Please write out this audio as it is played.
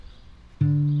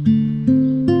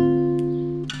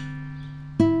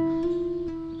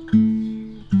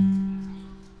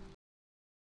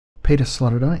Peter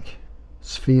Sloterdijk,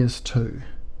 Spheres 2,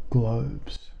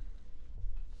 Globes.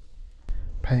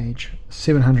 Page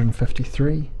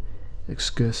 753,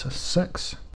 Excursus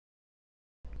 6.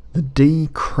 The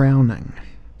decrowning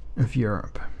of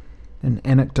Europe. An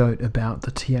anecdote about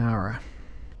the tiara.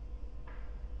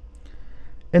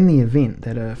 In the event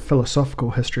that a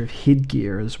philosophical history of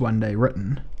headgear is one day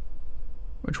written,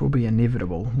 which will be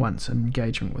inevitable once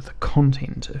engagement with the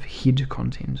content of head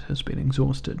content has been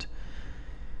exhausted,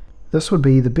 this would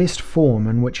be the best form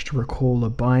in which to recall a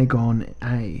bygone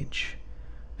age,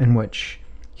 in which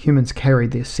humans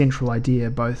carried their central idea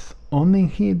both on their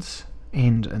heads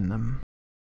and in them.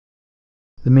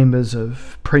 The members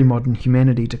of pre-modern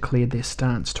humanity declared their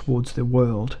stance towards the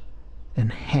world in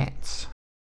hats.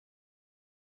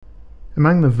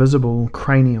 Among the visible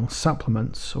cranial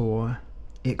supplements or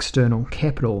external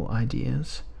capital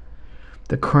ideas,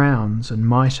 the crowns and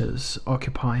mitres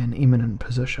occupy an eminent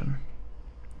position.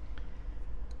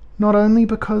 Not only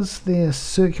because their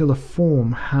circular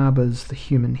form harbours the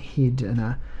human head in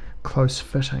a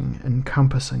close-fitting,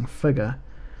 encompassing figure,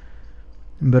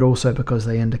 but also because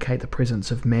they indicate the presence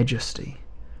of majesty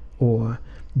or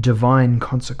divine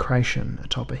consecration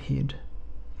atop a head,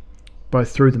 both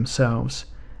through themselves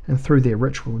and through their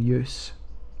ritual use.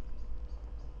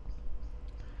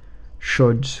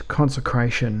 Should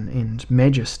consecration and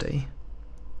majesty,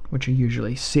 which are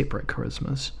usually separate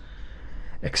charismas,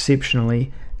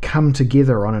 exceptionally come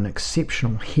together on an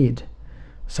exceptional head,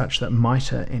 such that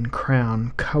mitre and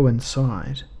crown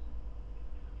coincide,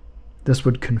 this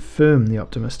would confirm the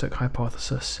optimistic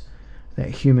hypothesis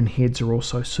that human heads are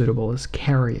also suitable as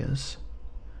carriers,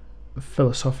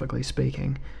 philosophically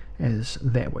speaking, as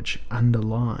that which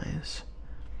underlies,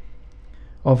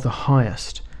 of the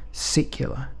highest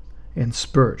secular and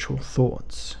spiritual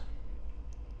thoughts.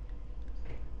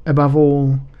 Above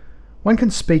all, one can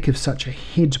speak of such a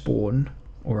head-born,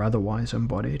 or otherwise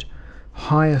embodied,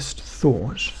 highest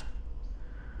thought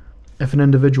if an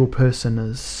individual person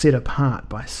is set apart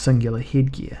by singular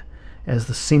headgear as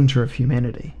the centre of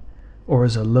humanity, or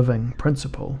as a living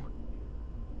principle.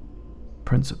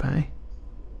 Principe?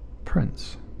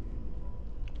 Prince.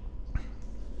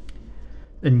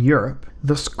 In Europe,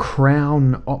 this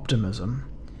crown optimism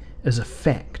is a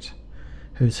fact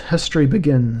whose history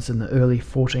begins in the early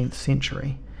 14th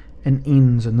century and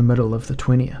ends in the middle of the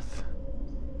 20th.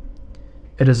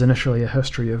 It is initially a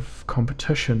history of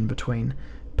competition between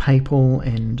papal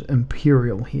and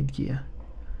imperial headgear.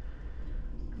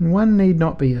 One need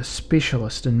not be a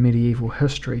specialist in medieval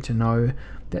history to know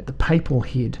that the papal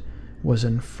head was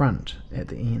in front at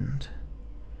the end,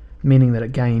 meaning that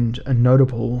it gained a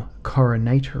notable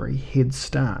coronatory head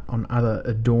start on other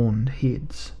adorned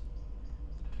heads.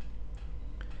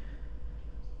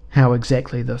 How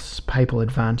exactly this papal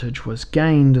advantage was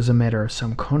gained is a matter of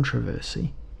some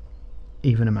controversy,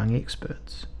 even among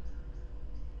experts.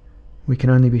 We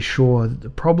can only be sure that the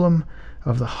problem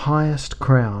of the highest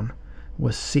crown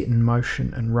was set in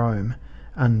motion in Rome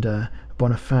under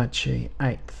Boniface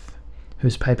VIII,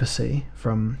 whose papacy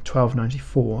from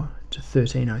 1294 to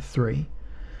 1303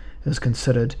 is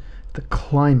considered the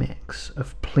climax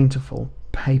of plentiful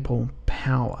papal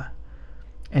power,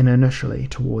 and initially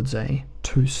towards a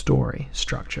two-story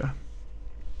structure.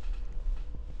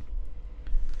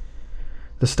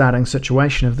 The starting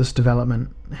situation of this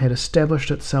development had established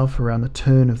itself around the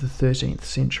turn of the 13th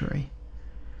century,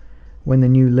 when the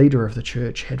new leader of the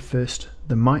church had first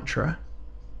the mitre,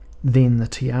 then the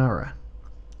tiara,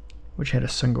 which had a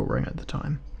single ring at the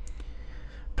time,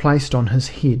 placed on his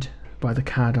head by the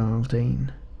Cardinal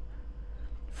Dean.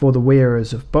 For the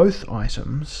wearers of both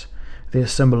items, their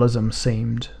symbolism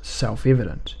seemed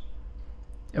self-evident.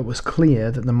 It was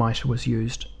clear that the mitre was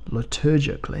used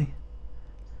liturgically,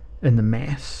 in the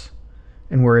Mass,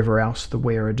 and wherever else the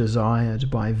wearer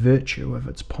desired by virtue of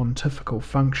its pontifical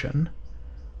function,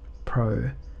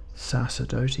 pro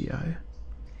sacerdotio,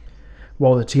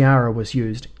 while the tiara was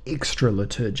used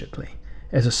extra-liturgically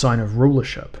as a sign of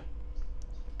rulership,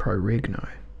 pro regno.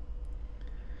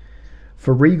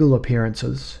 For regal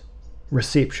appearances,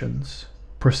 receptions,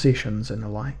 processions, and the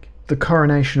like, the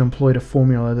coronation employed a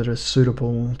formula that is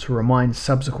suitable to remind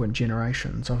subsequent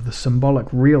generations of the symbolic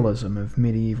realism of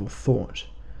medieval thought,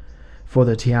 for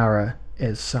the tiara,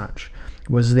 as such,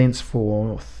 was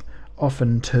thenceforth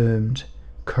often termed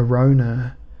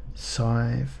corona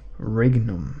sive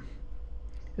regnum,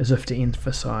 as if to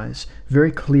emphasize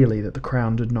very clearly that the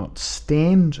crown did not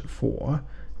stand for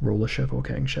rulership or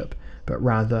kingship, but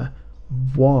rather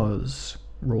was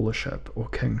rulership or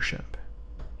kingship.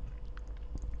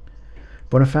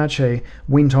 Boniface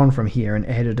went on from here and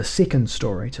added a second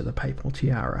story to the papal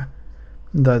tiara,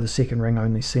 though the second ring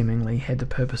only seemingly had the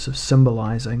purpose of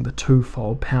symbolising the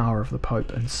twofold power of the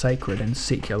Pope in sacred and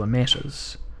secular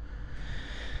matters.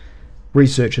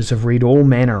 Researchers have read all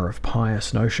manner of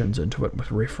pious notions into it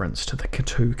with reference to the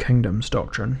two kingdoms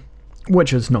doctrine,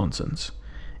 which is nonsense,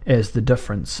 as the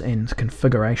difference and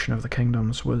configuration of the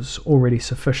kingdoms was already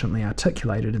sufficiently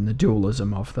articulated in the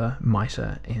dualism of the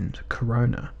mitre and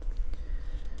corona.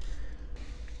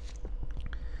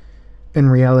 In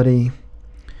reality,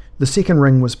 the second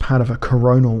ring was part of a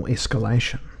coronal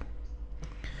escalation.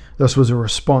 This was a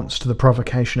response to the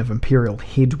provocation of imperial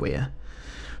headwear,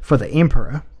 for the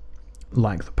emperor,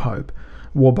 like the Pope,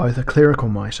 wore both a clerical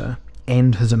mitre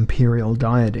and his imperial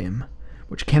diadem,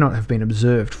 which cannot have been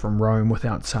observed from Rome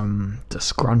without some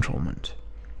disgruntlement.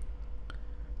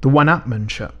 The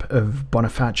one-upmanship of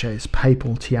Boniface's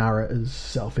papal tiara is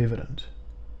self-evident.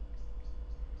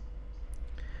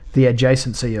 The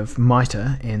adjacency of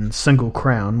mitre and single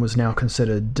crown was now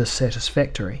considered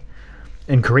dissatisfactory,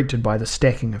 and corrected by the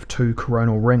stacking of two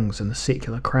coronal rings in the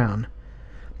secular crown.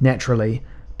 Naturally,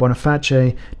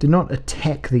 Boniface did not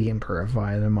attack the emperor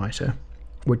via the mitre,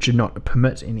 which did not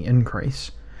permit any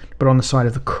increase, but on the side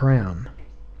of the crown.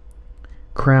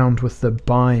 Crowned with the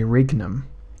bi-regnum,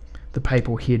 the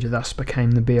papal head thus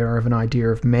became the bearer of an idea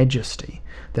of majesty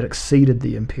that exceeded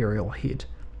the imperial head,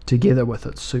 together with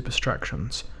its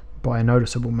superstructions, by a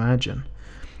noticeable margin,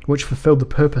 which fulfilled the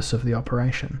purpose of the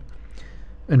operation.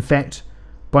 In fact,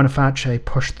 Boniface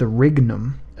pushed the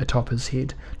regnum atop his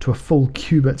head to a full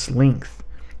cubit's length,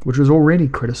 which was already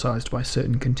criticised by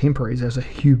certain contemporaries as a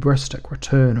hubristic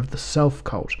return of the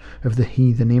self-cult of the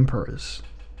heathen emperors.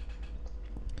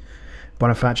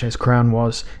 Boniface's crown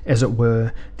was, as it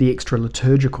were, the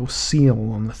extra-liturgical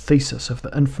seal on the thesis of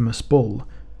the infamous bull,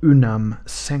 Unam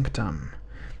Sanctam,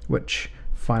 which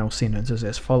final sentence is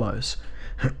as follows.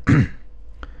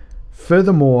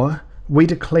 Furthermore, we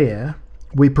declare,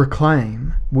 we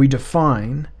proclaim, we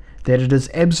define that it is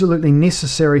absolutely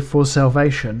necessary for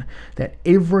salvation that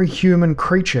every human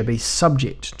creature be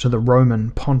subject to the Roman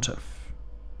pontiff.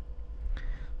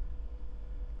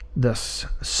 This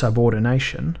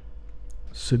subordination,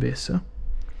 subessa,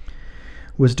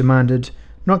 was demanded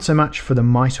not so much for the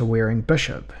mitre-wearing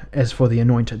bishop as for the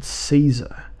anointed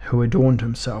Caesar, who adorned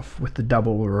himself with the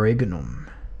double regnum.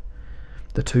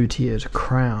 The two-tiered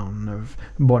crown of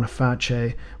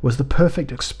Boniface was the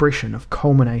perfect expression of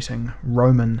culminating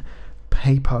Roman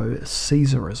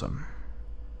Papo-Caesarism.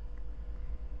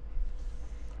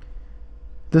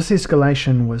 This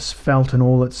escalation was felt in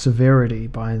all its severity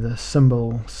by the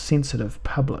symbol-sensitive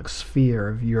public sphere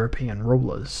of European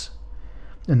rulers,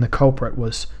 and the culprit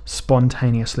was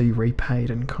spontaneously repaid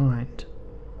in kind.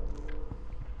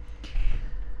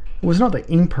 It was not the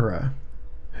emperor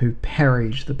who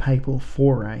parried the papal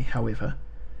foray, however,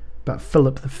 but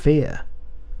Philip the Fair,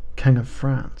 King of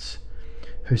France,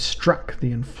 who struck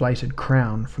the inflated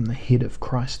crown from the head of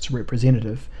Christ's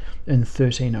representative in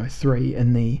 1303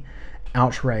 in the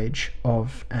outrage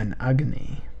of an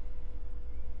agony.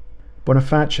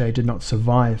 Boniface did not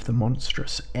survive the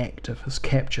monstrous act of his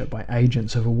capture by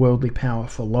agents of a worldly power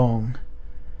for long.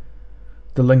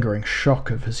 The lingering shock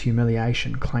of his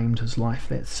humiliation claimed his life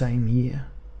that same year.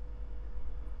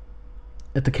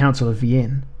 At the Council of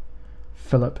Vienne,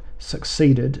 Philip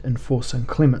succeeded in forcing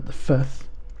Clement V,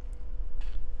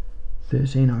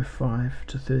 1305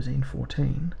 to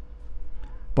 1314,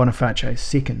 Boniface's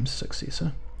second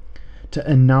successor, to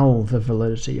annul the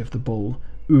validity of the bull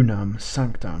Unam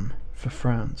Sanctam for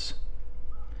France.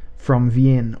 From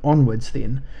Vienne onwards,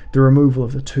 then, the removal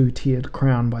of the two-tiered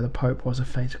crown by the Pope was a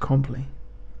fait accompli.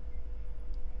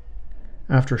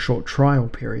 After a short trial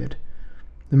period,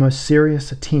 the most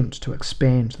serious attempt to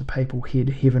expand the papal head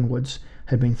heavenwards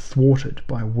had been thwarted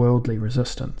by worldly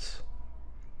resistance.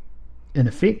 In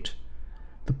effect,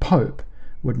 the Pope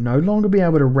would no longer be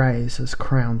able to raise his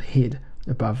crowned head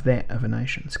above that of a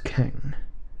nation's king.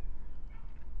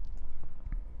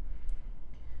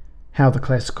 How the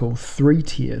classical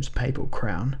three-tiered papal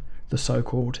crown, the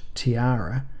so-called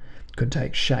tiara, could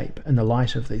take shape in the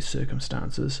light of these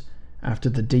circumstances after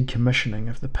the decommissioning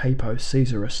of the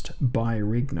Papo-Caesarist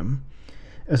bi-regnum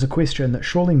is a question that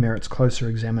surely merits closer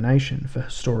examination for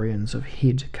historians of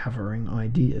head-covering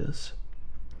ideas.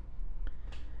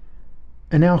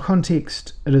 In our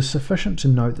context, it is sufficient to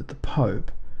note that the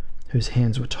Pope, whose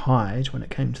hands were tied when it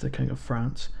came to the King of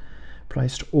France,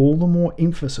 placed all the more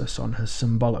emphasis on his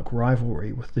symbolic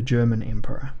rivalry with the German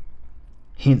Emperor,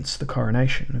 hence the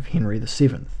coronation of Henry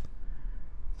VII,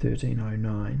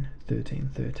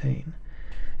 1309-1313,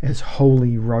 as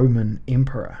Holy Roman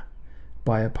Emperor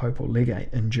by a papal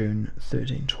legate in June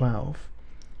 1312.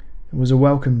 It was a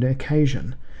welcomed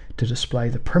occasion to display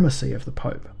the primacy of the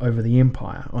Pope over the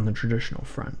empire on the traditional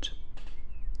front.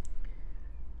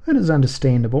 It is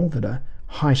understandable that a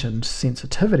heightened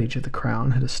sensitivity to the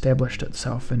crown had established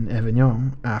itself in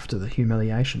Avignon after the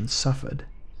humiliations suffered.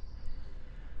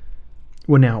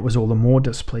 Well, now it was all the more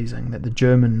displeasing that the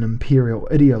German imperial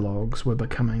ideologues were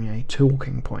becoming a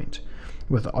talking point,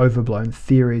 with overblown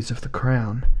theories of the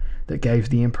crown that gave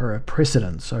the emperor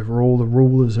precedence over all the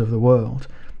rulers of the world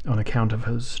on account of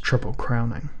his triple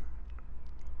crowning.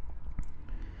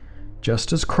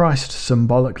 Just as Christ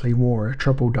symbolically wore a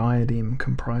triple diadem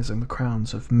comprising the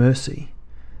crowns of mercy,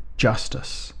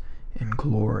 justice, and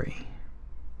glory.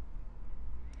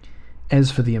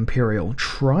 As for the imperial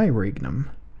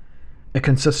triregnum, it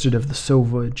consisted of the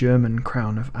silver German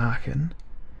crown of Aachen,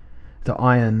 the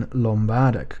iron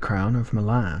Lombardic crown of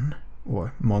Milan,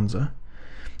 or Monza,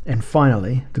 and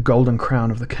finally the golden crown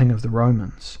of the King of the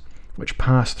Romans, which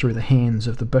passed through the hands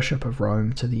of the Bishop of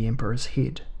Rome to the emperor's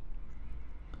head.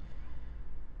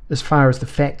 As far as the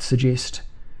facts suggest,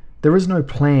 there is no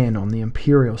plan on the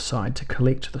imperial side to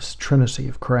collect this trinity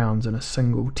of crowns in a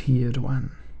single tiered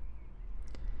one.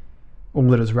 All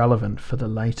that is relevant for the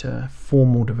later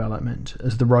formal development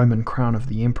is the Roman crown of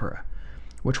the emperor,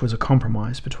 which was a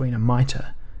compromise between a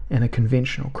mitre and a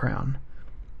conventional crown,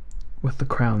 with the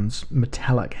crown's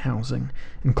metallic housing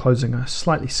enclosing a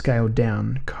slightly scaled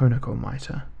down conical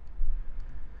mitre.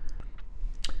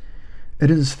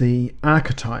 It is the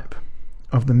archetype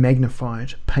of the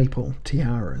magnified papal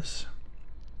tiaras.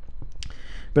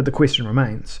 But the question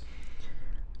remains,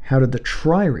 how did the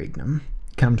triregnum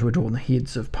come to adorn the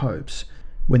heads of popes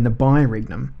when the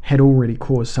biregnum had already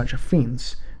caused such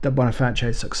offence that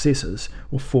Boniface's successors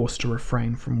were forced to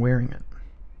refrain from wearing it?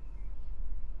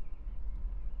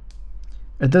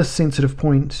 At this sensitive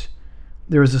point,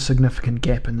 there is a significant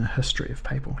gap in the history of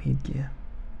papal headgear.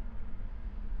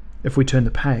 If we turn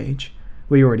the page,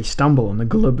 we already stumble on the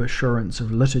glib assurance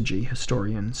of liturgy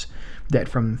historians that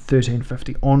from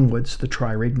 1350 onwards the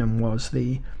triregnum was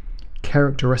the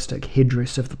characteristic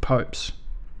headdress of the popes.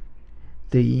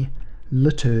 The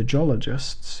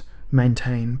liturgologists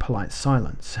maintain polite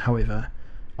silence, however,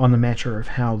 on the matter of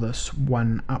how this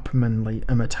one-upmanly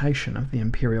imitation of the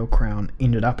imperial crown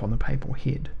ended up on the papal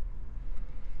head.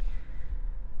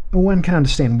 One can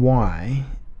understand why,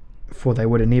 for they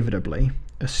would inevitably,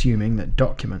 assuming that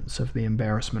documents of the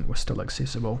embarrassment were still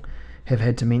accessible, have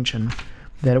had to mention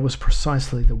that it was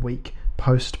precisely the weak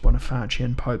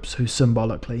post-Bonifacian popes who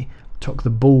symbolically took the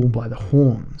bull by the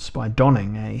horns by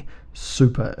donning a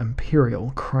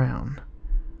super-imperial crown.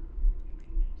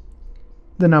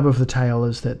 The nub of the tale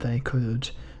is that they could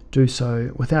do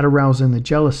so without arousing the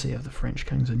jealousy of the French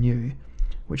kings anew,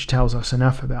 which tells us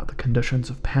enough about the conditions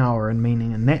of power and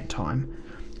meaning in that time,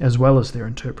 as well as their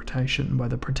interpretation by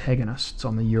the protagonists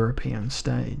on the European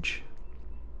stage.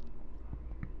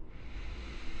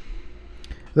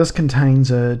 This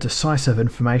contains a decisive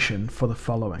information for the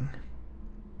following.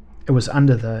 It was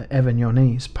under the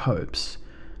Avignonese popes,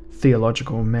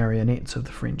 theological marionettes of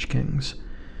the French kings,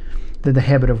 that the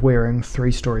habit of wearing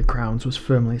three-story crowns was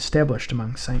firmly established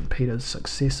among St. Peter's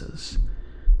successors.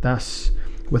 Thus,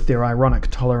 with their ironic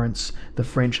tolerance, the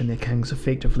French and their kings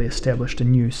effectively established a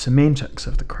new semantics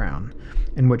of the crown,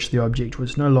 in which the object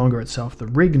was no longer itself the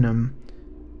regnum,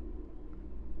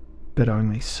 but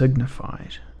only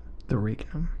signified the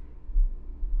regnum.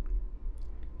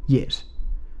 Yet,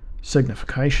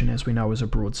 signification, as we know, is a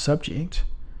broad subject.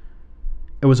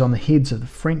 It was on the heads of the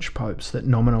French popes that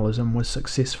nominalism was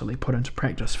successfully put into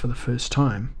practice for the first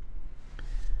time.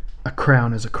 A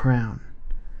crown is a crown,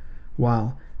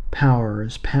 while power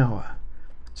is power.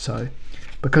 So,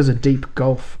 because a deep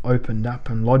gulf opened up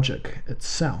in logic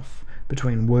itself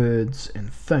between words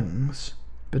and things,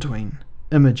 between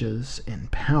images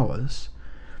and powers,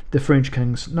 the French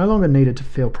kings no longer needed to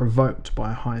feel provoked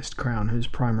by a highest crown whose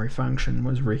primary function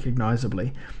was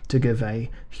recognisably to give a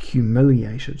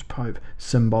humiliated pope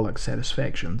symbolic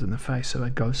satisfactions in the face of a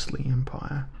ghostly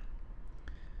empire.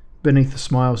 Beneath the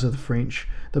smiles of the French,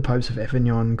 the popes of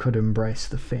Avignon could embrace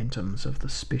the phantoms of the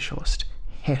specialist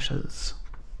hatters.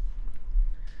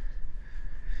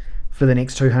 For the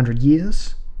next 200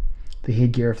 years, the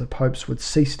headgear of the popes would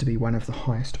cease to be one of the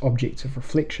highest objects of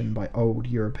reflection by old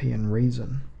European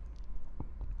reason.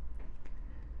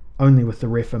 Only with the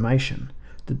Reformation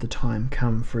did the time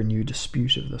come for a new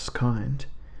dispute of this kind,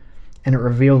 and it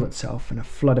revealed itself in a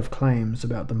flood of claims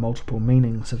about the multiple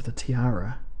meanings of the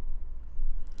tiara.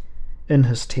 In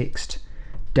his text,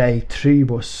 De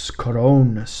Tribus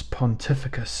Coronis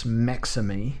Pontificus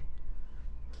Maximi,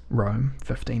 Rome,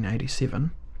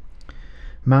 1587,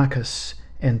 Marcus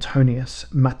Antonius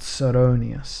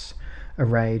Mazzaronius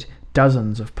arrayed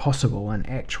dozens of possible and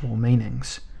actual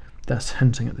meanings, thus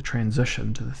hinting at the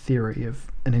transition to the theory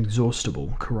of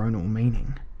inexhaustible coronal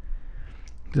meaning.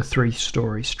 The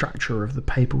three-story structure of the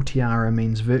papal tiara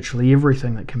means virtually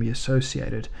everything that can be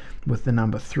associated with the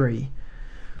number 3,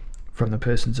 from the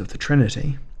persons of the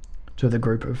Trinity to the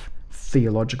group of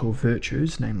theological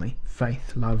virtues, namely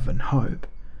faith, love, and hope.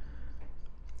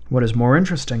 What is more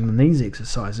interesting than these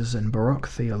exercises in Baroque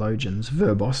theologians'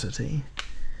 verbosity,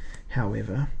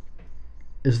 however,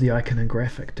 is the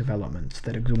iconographic developments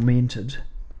that augmented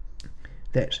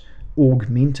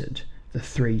the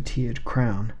three-tiered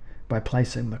crown by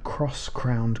placing the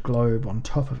cross-crowned globe on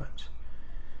top of it.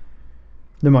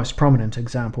 The most prominent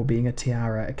example being a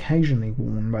tiara occasionally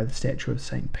worn by the statue of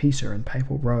St. Peter in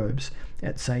papal robes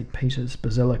at St. Peter's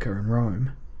Basilica in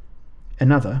Rome.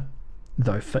 Another,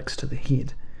 though fixed to the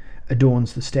head,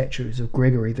 adorns the statues of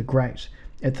Gregory the Great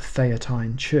at the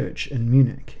Theatine Church in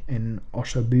Munich and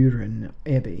Ottoburen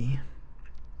Abbey.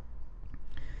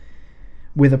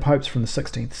 Whether popes from the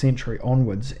 16th century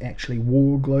onwards actually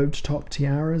wore globed-top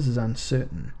tiaras is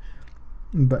uncertain,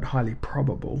 but highly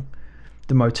probable.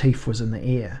 The motif was in the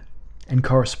air and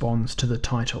corresponds to the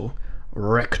title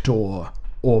Rector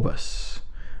Orbis,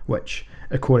 which,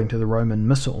 according to the Roman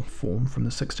Missal form from the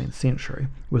 16th century,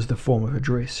 was the form of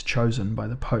address chosen by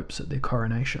the popes at their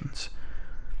coronations.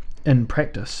 In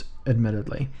practice,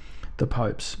 admittedly, the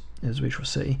popes, as we shall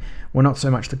see, were not so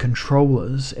much the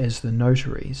controllers as the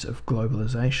notaries of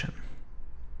globalization.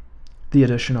 The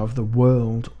addition of the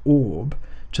world orb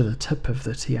to the tip of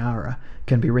the tiara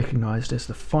can be recognized as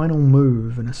the final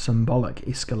move in a symbolic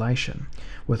escalation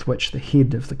with which the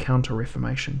head of the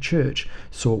Counter-Reformation Church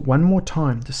sought one more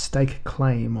time to stake a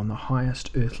claim on the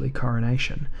highest earthly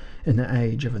coronation in the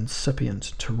age of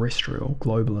incipient terrestrial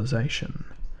globalization.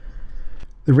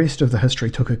 The rest of the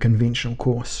history took a conventional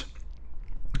course.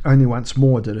 Only once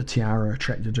more did a tiara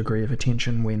attract a degree of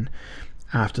attention when,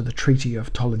 after the Treaty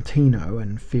of Tolentino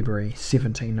in February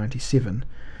 1797,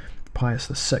 Pius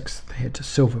VI had to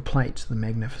silver plate the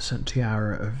magnificent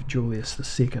tiara of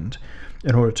Julius II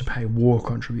in order to pay war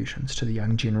contributions to the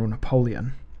young General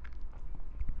Napoleon.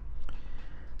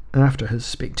 After his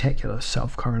spectacular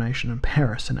self-coronation in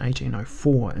Paris in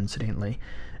 1804, incidentally,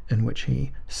 in which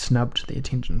he snubbed the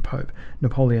attendant pope,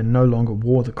 Napoleon no longer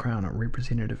wore the crown at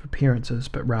representative appearances,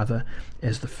 but rather,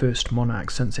 as the first monarch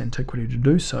since antiquity to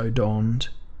do so, donned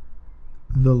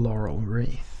the laurel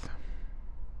wreath.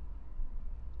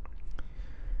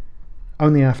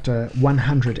 Only after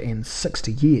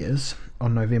 160 years,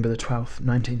 on November the 12th,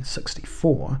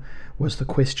 1964, was the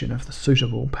question of the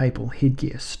suitable papal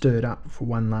headgear stirred up for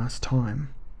one last time,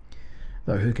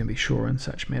 though who can be sure in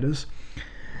such matters,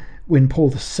 when Paul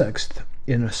VI,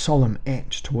 in a solemn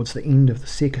act towards the end of the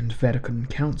Second Vatican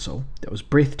Council that was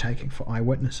breathtaking for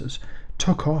eyewitnesses,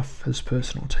 took off his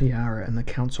personal tiara in the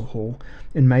council hall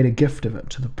and made a gift of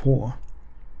it to the poor.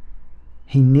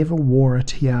 He never wore a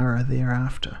tiara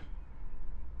thereafter.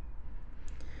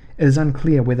 It is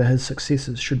unclear whether his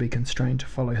successors should be constrained to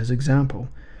follow his example.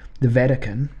 The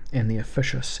Vatican and the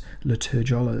officious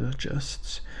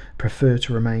liturgologists prefer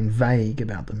to remain vague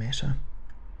about the matter.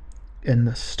 In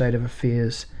this state of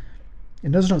affairs,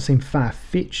 it does not seem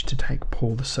far-fetched to take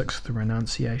Paul VI's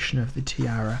renunciation of the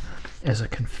tiara as a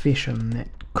confession that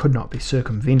could not be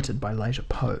circumvented by later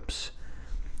popes.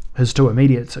 His two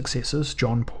immediate successors,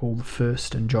 John Paul I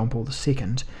and John Paul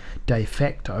II, de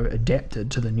facto adapted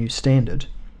to the new standard.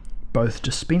 Both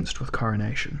dispensed with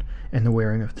coronation and the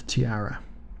wearing of the tiara.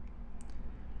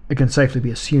 It can safely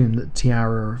be assumed that the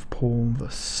tiara of Paul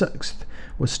VI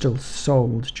was still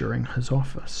sold during his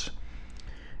office.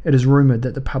 It is rumoured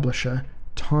that the publisher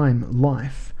Time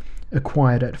Life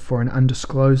acquired it for an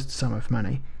undisclosed sum of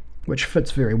money, which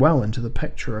fits very well into the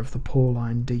picture of the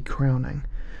Pauline decrowning,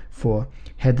 for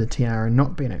had the tiara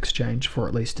not been exchanged for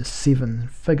at least a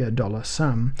 7-figure dollar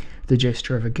sum, the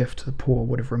gesture of a gift to the poor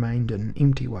would have remained an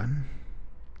empty one.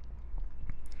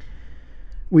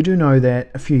 We do know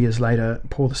that a few years later,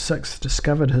 Paul VI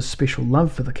discovered his special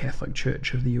love for the Catholic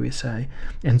Church of the USA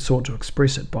and sought to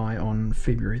express it by, on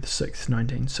February 6,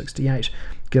 1968,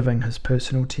 giving his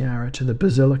personal tiara to the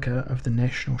Basilica of the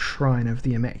National Shrine of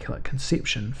the Immaculate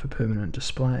Conception for permanent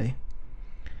display.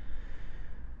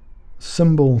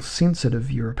 Symbol-sensitive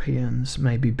Europeans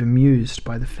may be bemused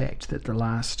by the fact that the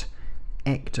last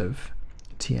active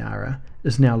tiara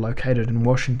is now located in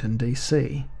Washington,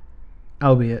 D.C.,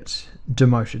 albeit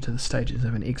demoted to the status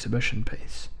of an exhibition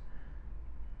piece.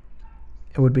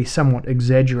 It would be somewhat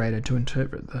exaggerated to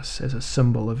interpret this as a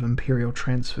symbol of imperial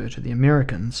transfer to the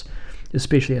Americans,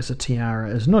 especially as the tiara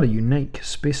is not a unique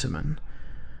specimen.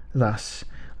 Thus,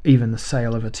 Even the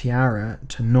sale of a tiara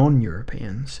to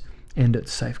non-Europeans and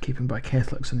its safekeeping by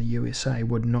Catholics in the USA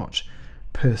would not,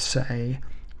 per se,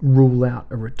 rule out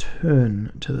a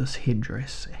return to this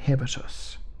headdress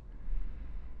habitus.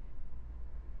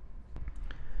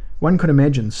 One could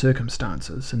imagine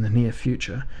circumstances in the near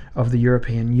future of the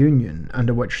European Union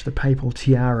under which the papal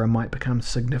tiara might become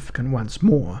significant once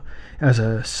more as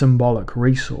a symbolic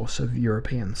resource of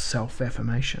European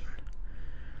self-affirmation.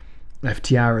 If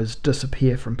tiaras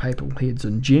disappear from papal heads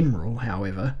in general,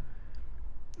 however,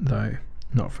 though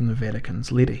not from the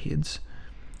Vatican's letterheads,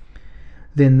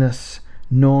 then this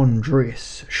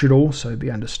non-dress should also be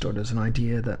understood as an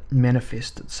idea that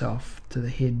manifests itself to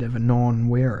the head of a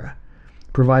non-wearer,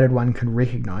 provided one can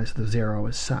recognize the zero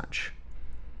as such.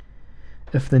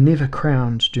 If the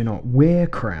never-crowned do not wear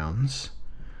crowns,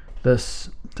 this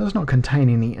does not contain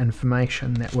any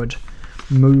information that would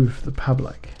move the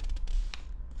public.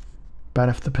 But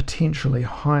if the potentially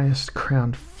highest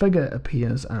crowned figure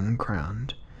appears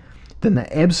uncrowned, then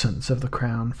the absence of the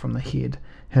crown from the head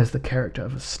has the character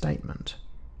of a statement.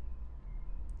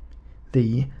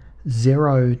 The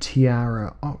zero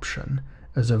tiara option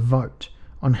is a vote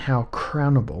on how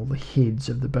crownable the heads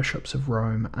of the bishops of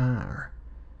Rome are.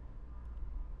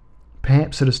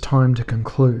 Perhaps it is time to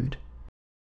conclude.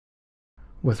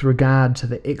 With regard to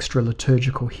the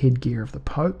extra-liturgical headgear of the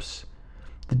popes,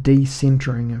 the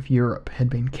decentering of Europe had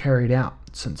been carried out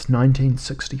since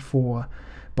 1964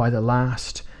 by the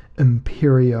last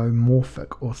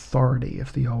imperiomorphic authority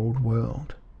of the old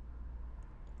world.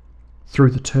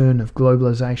 Through the turn of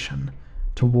globalization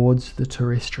towards the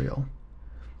terrestrial,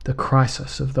 the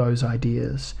crisis of those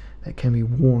ideas that can be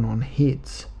worn on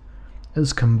heads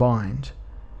is combined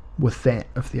with that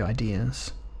of the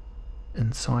ideas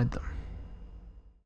inside them.